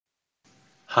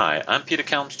Hi, I'm Peter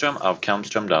Kalmstrom of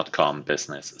kalmstrom.com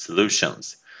Business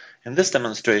Solutions. In this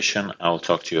demonstration, I will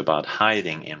talk to you about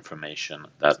hiding information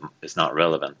that is not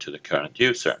relevant to the current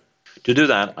user. To do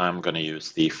that, I'm going to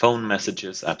use the phone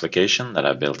messages application that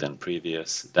I built in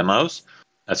previous demos.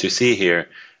 As you see here,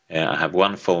 I have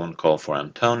one phone call for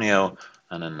Antonio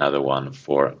and another one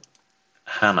for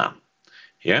Hannah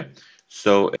here.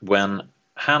 So when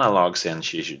Hannah logs in,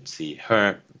 she should see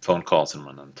her phone calls, and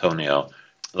when Antonio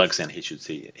logs in, he should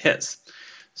see his.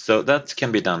 So that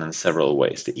can be done in several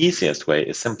ways. The easiest way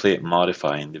is simply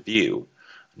modifying the view.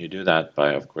 You do that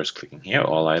by, of course, clicking here,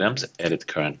 All Items, Edit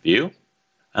Current View,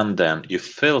 and then you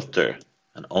filter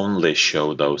and only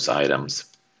show those items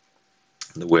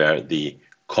where the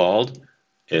called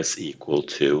is equal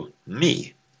to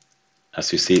me.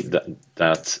 As you see,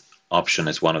 that option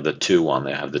is one of the two.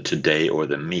 They have the today or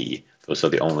the me. Those are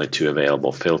the only two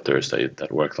available filters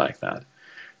that work like that.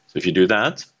 So if you do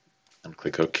that and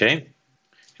click OK,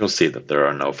 you'll see that there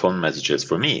are no phone messages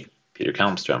for me, Peter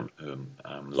Kalmstrom, whom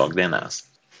I'm logged in as.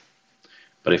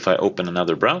 But if I open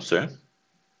another browser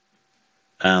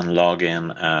and log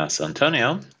in as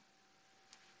Antonio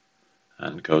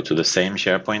and go to the same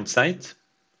SharePoint site,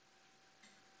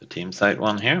 the team site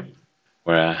one here,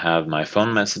 where I have my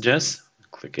phone messages,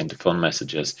 click into phone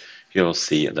messages, you'll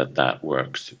see that that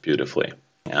works beautifully.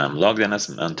 I'm logged in as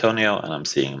Antonio and I'm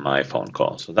seeing my phone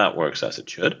call, so that works as it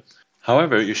should.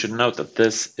 However, you should note that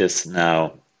this is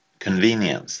now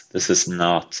convenience. This is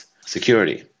not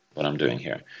security, what I'm doing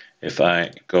here. If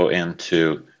I go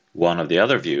into one of the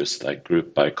other views, like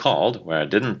group by called, where I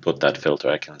didn't put that filter,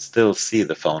 I can still see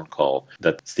the phone call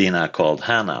that Stina called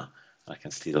Hannah. I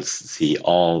can still see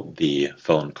all the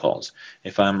phone calls.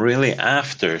 If I'm really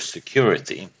after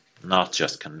security, not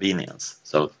just convenience.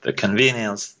 So the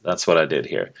convenience, that's what I did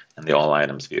here in the all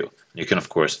items view. You can, of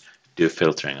course, do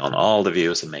filtering on all the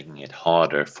views and making it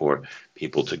harder for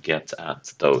people to get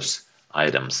at those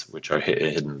items which are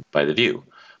hidden by the view.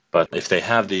 But if they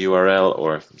have the URL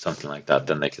or something like that,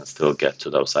 then they can still get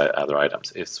to those other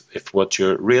items. If what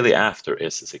you're really after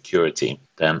is security,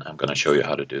 then I'm going to show you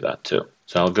how to do that too.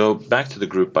 So I'll go back to the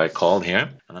group by call here,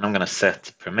 and then I'm going to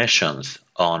set permissions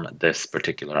on this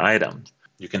particular item.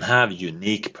 You can have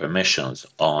unique permissions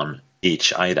on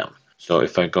each item. So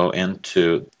if I go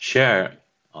into share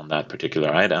on that particular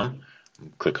item,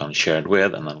 click on shared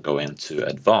with, and then go into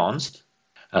advanced,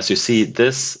 as you see,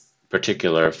 this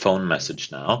particular phone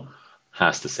message now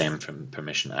has the same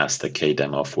permission as the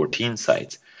KDemo 14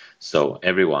 site. So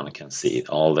everyone can see it.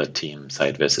 All the team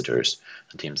site visitors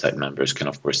and team site members can,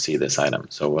 of course, see this item.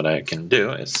 So what I can do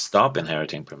is stop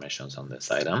inheriting permissions on this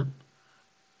item,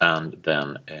 and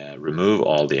then remove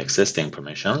all the existing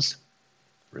permissions,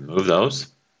 remove those,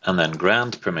 and then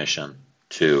grant permission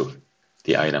to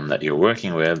the item that you're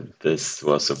working with. This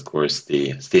was, of course,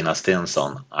 the Stina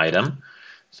Stinson item.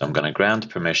 So I'm going to grant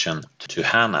permission to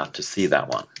Hannah to see that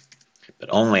one, but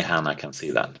only Hannah can see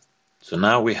that. So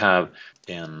now we have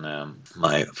in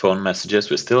my phone messages,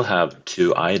 we still have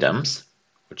two items,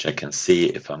 which I can see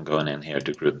if I'm going in here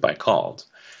to group by called.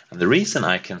 And the reason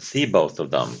I can see both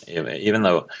of them, even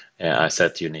though I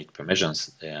set unique permissions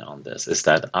on this, is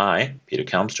that I, Peter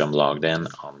Kalmstrom, logged in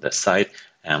on this site,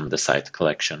 am the site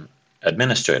collection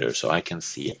administrator, so I can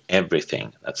see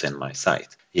everything that's in my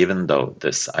site, even though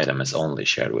this item is only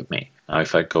shared with me. Now,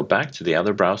 if I go back to the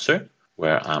other browser,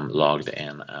 where I'm logged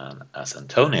in as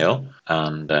Antonio,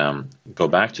 and go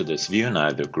back to this view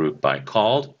now, the group by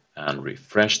called, and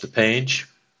refresh the page,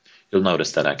 you'll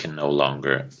notice that I can no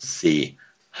longer see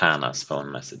Hannah's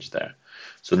phone message there.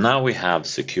 So now we have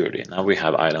security. Now we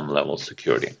have item level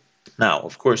security. Now,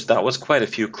 of course, that was quite a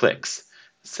few clicks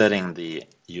setting the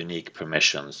unique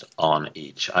permissions on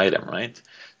each item, right?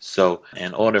 So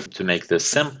in order to make this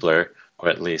simpler, or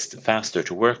at least faster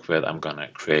to work with, I'm going to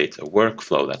create a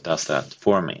workflow that does that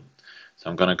for me. So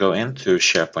I'm going to go into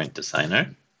SharePoint Designer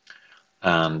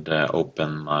and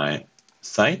open my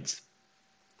site.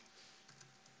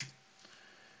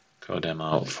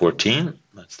 Demo 14,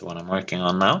 that's the one I'm working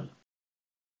on now.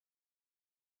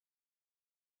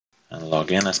 And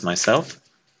log in as myself.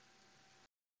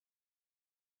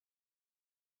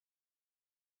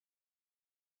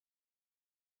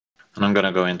 And I'm going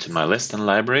to go into my list and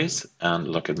libraries and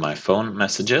look at my phone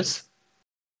messages.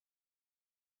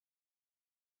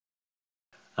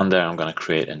 And there I'm going to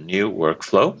create a new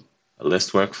workflow, a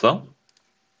list workflow.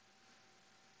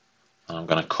 And I'm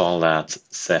going to call that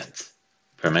set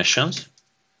permissions.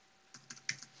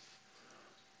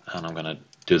 And I'm going to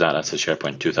do that as a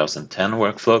SharePoint 2010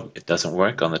 workflow. It doesn't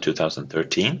work on the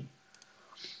 2013.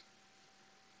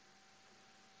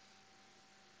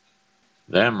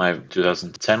 There, my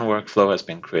 2010 workflow has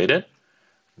been created.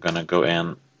 I'm going to go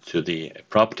in to the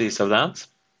properties of that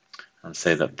and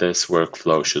say that this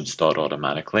workflow should start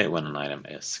automatically when an item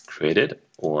is created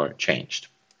or changed.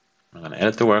 I'm going to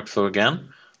edit the workflow again,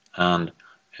 and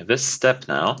this step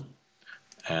now,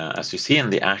 as you see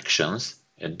in the actions,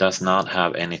 it does not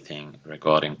have anything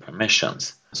regarding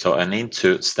permissions. So I need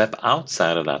to step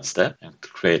outside of that step and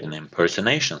create an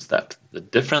impersonation step. The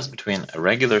difference between a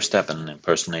regular step and an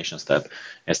impersonation step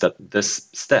is that this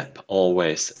step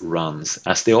always runs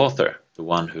as the author, the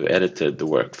one who edited the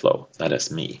workflow, that is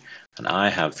me. And I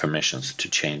have permissions to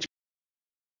change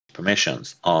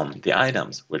permissions on the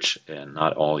items, which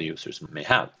not all users may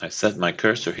have. I set my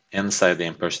cursor inside the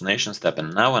impersonation step,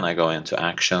 and now when I go into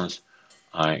actions,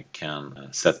 I can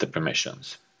set the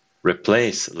permissions.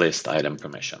 Replace list item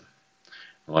permission.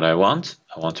 What I want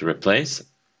to replace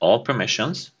all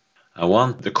permissions. I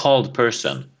want the called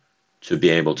person to be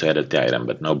able to edit the item,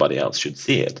 but nobody else should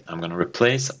see it. I'm going to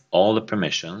replace all the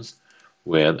permissions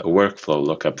with a workflow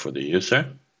lookup for the user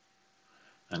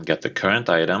and get the current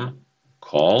item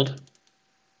called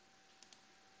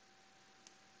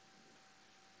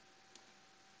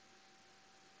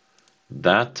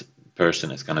that person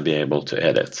is going to be able to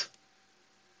edit.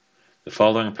 The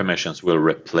following permissions will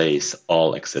replace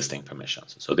all existing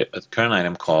permissions. So the current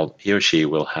item called, he or she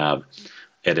will have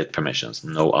edit permissions.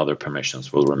 No other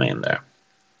permissions will remain there.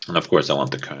 And of course I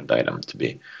want the current item to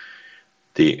be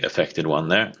the affected one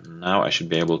there. Now I should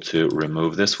be able to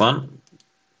remove this one.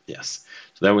 Yes.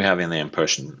 So there we have in the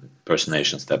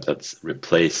impersonation step that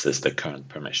replaces the current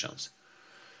permissions.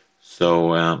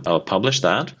 So I'll publish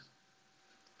that.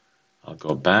 I'll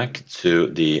go back to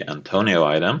the Antonio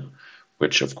item,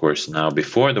 which of course now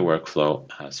before the workflow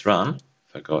has run.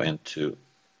 If I go into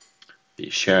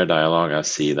the share dialog, I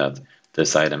see that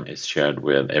this item is shared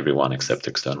with everyone except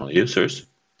external users.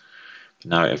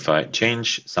 Now if I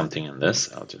change something in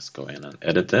this, I'll just go in and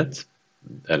edit it,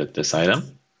 edit this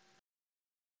item.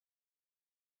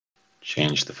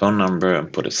 Change the phone number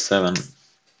and put a 7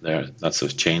 there. That's a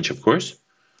change, of course.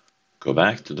 Go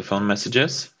back to the phone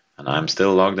messages, and I'm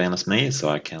still logged in as me, so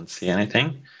I can't see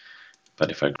anything.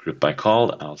 But if I group by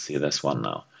call, I'll see this one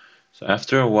now. So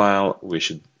after a while, we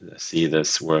should see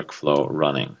this workflow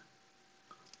running.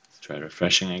 Let's try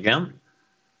refreshing again.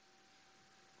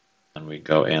 And we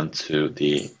go into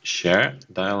the share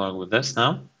dialog with this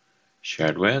now,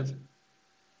 shared with.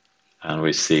 And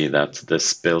we see that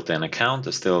this built-in account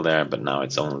is still there, but now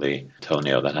it's only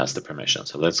Antonio that has the permission.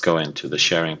 So let's go into the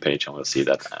sharing page and we'll see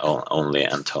that only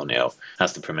Antonio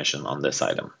has the permission on this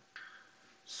item.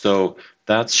 So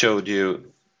that showed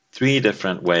you 3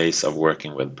 different ways of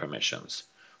working with permissions,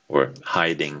 or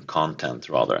hiding content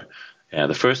rather.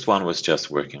 The first one was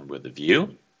just working with the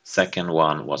view. Second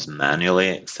one was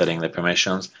manually setting the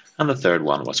permissions. And the third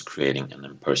one was creating an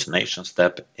impersonation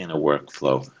step in a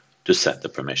workflow to set the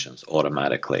permissions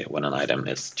automatically when an item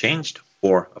is changed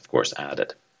or, of course,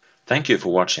 added. Thank you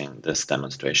for watching this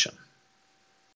demonstration.